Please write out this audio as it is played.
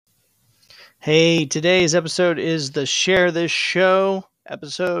Hey, today's episode is the Share This Show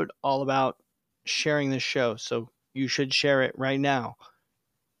episode, all about sharing this show. So you should share it right now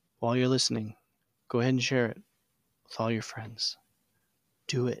while you're listening. Go ahead and share it with all your friends.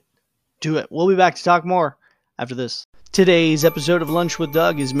 Do it. Do it. We'll be back to talk more after this. Today's episode of Lunch with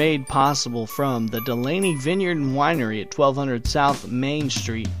Doug is made possible from the Delaney Vineyard and Winery at 1200 South Main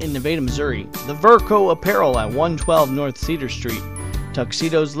Street in Nevada, Missouri, the Verco Apparel at 112 North Cedar Street,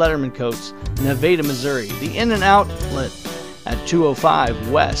 Tuxedo's Letterman Coats, Nevada, Missouri, the In-N-Out Outlet at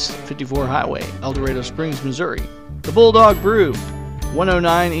 205 West 54 Highway, El Dorado Springs, Missouri, the Bulldog Brew,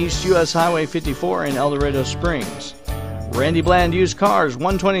 109 East US Highway 54 in El Dorado Springs, Randy Bland Used Cars,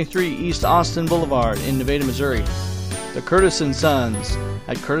 123 East Austin Boulevard in Nevada, Missouri, the Curtis & Sons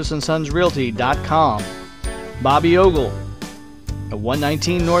at curtisondsrealty.com, Bobby Ogle at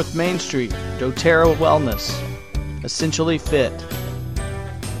 119 North Main Street, doTERRA Wellness, Essentially Fit,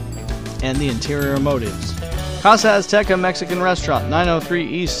 and the Interior Motives. Casa Azteca Mexican Restaurant, 903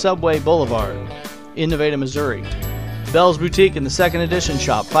 East Subway Boulevard in Nevada, Missouri. Bell's Boutique in the Second Edition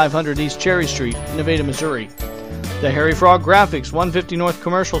Shop, 500 East Cherry Street, Nevada, Missouri. The Harry Frog Graphics, 150 North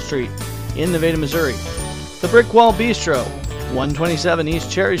Commercial Street in Nevada, Missouri. The Brick Wall Bistro, 127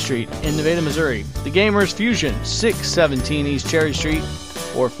 East Cherry Street in Nevada, Missouri. The Gamers Fusion, 617 East Cherry Street,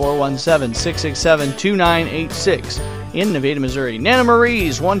 or 417-667-2986 in Nevada, Missouri. Nana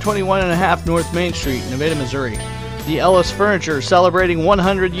Marie's, 121.5 North Main Street, Nevada, Missouri. The Ellis Furniture, celebrating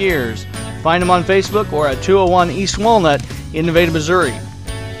 100 years. Find them on Facebook or at 201 East Walnut in Nevada, Missouri.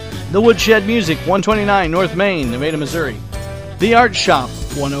 The Woodshed Music, 129 North Main, Nevada, Missouri. The Art Shop,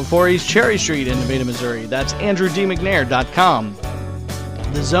 104 East Cherry Street in Nevada, Missouri. That's AndrewDMcNair.com.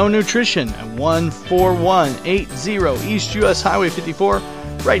 The Zone Nutrition at 14180 East US Highway 54,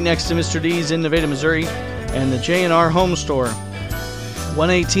 right next to Mr. D's in Nevada, Missouri. And the J&R Home Store,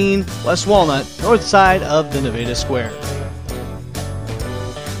 118 West Walnut, north side of the Nevada Square.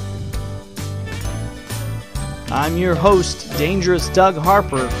 I'm your host, Dangerous Doug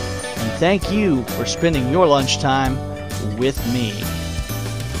Harper, and thank you for spending your lunchtime with me.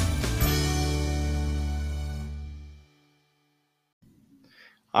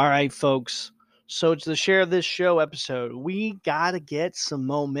 All right, folks. So it's the Share This Show episode. We got to get some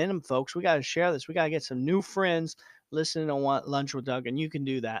momentum, folks. We got to share this. We got to get some new friends listening to Lunch with Doug, and you can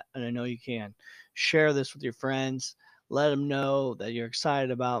do that, and I know you can. Share this with your friends. Let them know that you're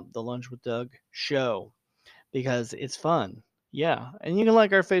excited about the Lunch with Doug show because it's fun. Yeah, and you can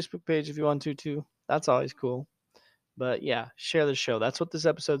like our Facebook page if you want to, too. That's always cool. But yeah, share the show. That's what this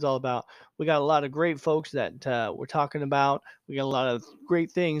episode's all about. We got a lot of great folks that we're talking about. We got a lot of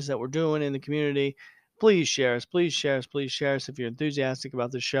great things that we're doing in the community. Please share us. Please share us. Please share us if you're enthusiastic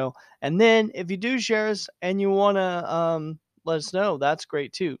about the show. And then if you do share us and you want to let us know, that's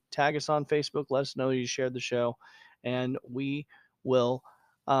great too. Tag us on Facebook. Let us know you shared the show. And we will,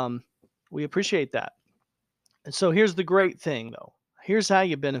 we appreciate that. And so here's the great thing, though. Here's how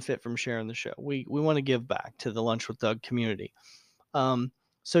you benefit from sharing the show. We want to give back to the Lunch with Doug community. So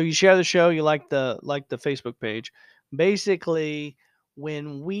you share the show, you like the Facebook page. Basically,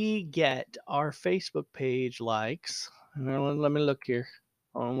 when we get our Facebook page likes, let me look here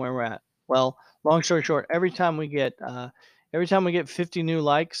on where we're at. Well, long story short, every time we get 50 new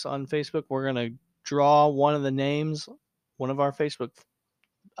likes on Facebook, we're gonna draw one of the names, one of our Facebook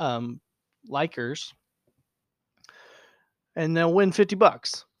likers, and they'll win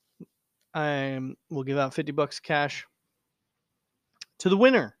 $50. We'll give out $50 cash to the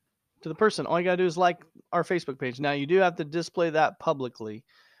winner, to the person. All you gotta do is like our Facebook page. Now you do have to display that publicly,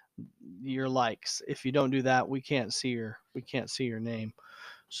 your likes. If you don't do that, we can't see your name.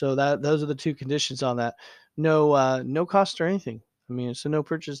 So those are the two conditions on that. No cost or anything. I mean, it's a no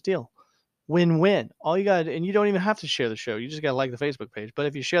purchase deal. Win-win. All you got, and you don't even have to share the show. You just gotta like the Facebook page. But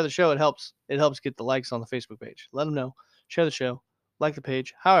if you share the show, it helps get the likes on the Facebook page. Let them know. Share the show, like the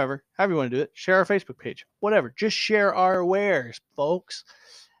page, however you want to do it. Share our Facebook page, whatever. Just share our wares, folks.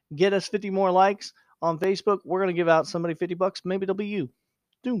 Get us 50 more likes on Facebook. We're going to give out somebody $50. Maybe it'll be you.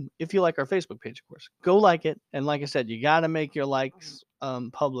 If you like our Facebook page, of course. Go like it. And like I said, you got to make your likes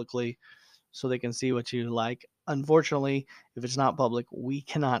publicly so they can see what you like. Unfortunately, if it's not public, we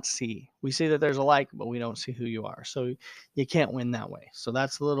cannot see. We see that there's a like, but we don't see who you are. So you can't win that way. So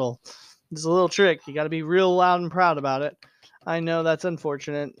that's a little trick. You got to be real loud and proud about it. I know that's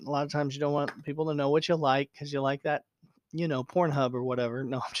unfortunate. A lot of times you don't want people to know what you like because you like that, Pornhub or whatever.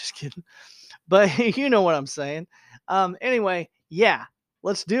 No, I'm just kidding. But you know what I'm saying. Anyway, yeah,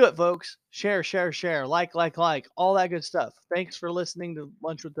 let's do it, folks. Share, share, share. Like. All that good stuff. Thanks for listening to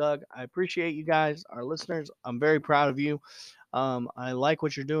Lunch with Doug. I appreciate you guys, our listeners. I'm very proud of you. I like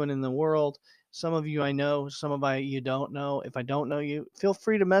what you're doing in the world. Some of you I know, some of you don't know. If I don't know you, feel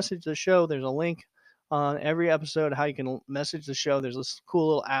free to message the show. There's a link on every episode how you can message the show. There's this cool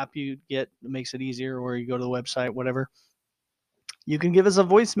little app you get that makes it easier, or you go to the website, whatever. You can give us a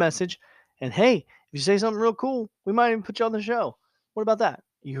voice message, and hey, if you say something real cool, we might even put you on the show. What about that?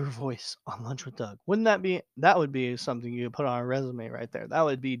 Your voice on Lunch with Doug. Wouldn't that would be something you could put on a resume right there. That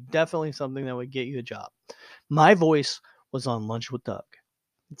would be definitely something that would get you a job. My voice was on Lunch with Doug.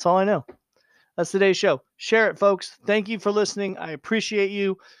 That's all I know. That's today's show. Share it, folks. Thank you for listening. I appreciate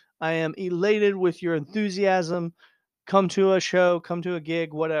you. I am elated with your enthusiasm. Come to a show, come to a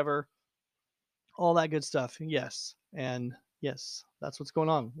gig, whatever. All that good stuff. Yes. And yes, that's what's going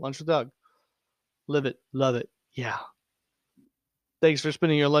on. Lunch with Doug. Live it. Love it. Yeah. Thanks for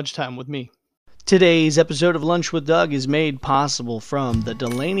spending your lunchtime with me. Today's episode of Lunch with Doug is made possible from the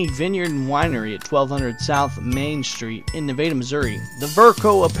Delaney Vineyard and Winery at 1200 South Main Street in Nevada, Missouri, the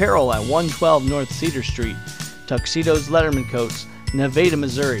Verco Apparel at 112 North Cedar Street, Tuxedo's Letterman Coats, Nevada,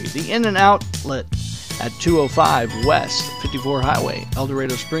 Missouri, the In and Outlet at 205 West 54 Highway, El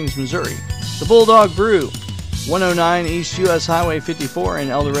Dorado Springs, Missouri, the Bulldog Brew, 109 East US Highway 54 in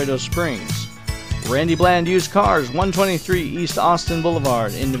El Dorado Springs, Randy Bland Used Cars, 123 East Austin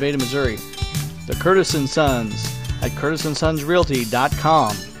Boulevard in Nevada, Missouri, the Curtis & Sons at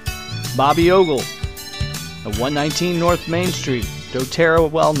curtisondsrealty.com. Bobby Ogle at 119 North Main Street, doTERRA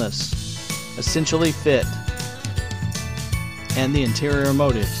Wellness, Essentially Fit, and the Interior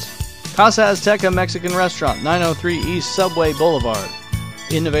Motives. Casa Azteca Mexican Restaurant, 903 East Subway Boulevard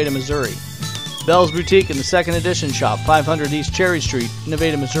in Nevada, Missouri. Bell's Boutique in the Second Edition Shop, 500 East Cherry Street,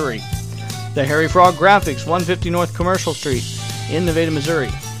 Nevada, Missouri. The Harry Frog Graphics, 150 North Commercial Street in Nevada, Missouri.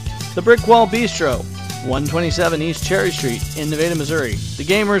 The Brick Wall Bistro, 127 East Cherry Street in Nevada, Missouri. The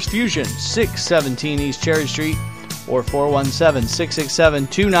Gamers Fusion, 617 East Cherry Street or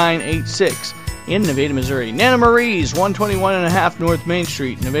 417-667-2986 in Nevada, Missouri. Nana Marie's, 121.5 North Main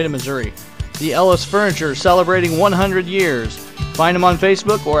Street, Nevada, Missouri. The Ellis Furniture, celebrating 100 years. Find them on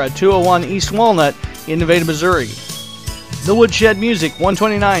Facebook or at 201 East Walnut in Nevada, Missouri. The Woodshed Music,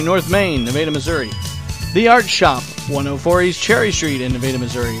 129 North Main, Nevada, Missouri. The Art Shop, 104 East Cherry Street in Nevada,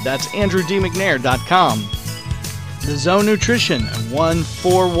 Missouri. That's AndrewDMcNair.com. The Zone Nutrition,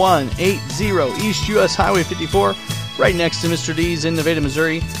 14180 East US Highway 54, right next to Mr. D's in Nevada,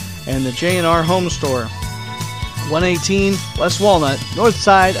 Missouri. And the J&R Home Store, 118 West Walnut, north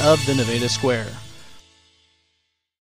side of the Nevada Square.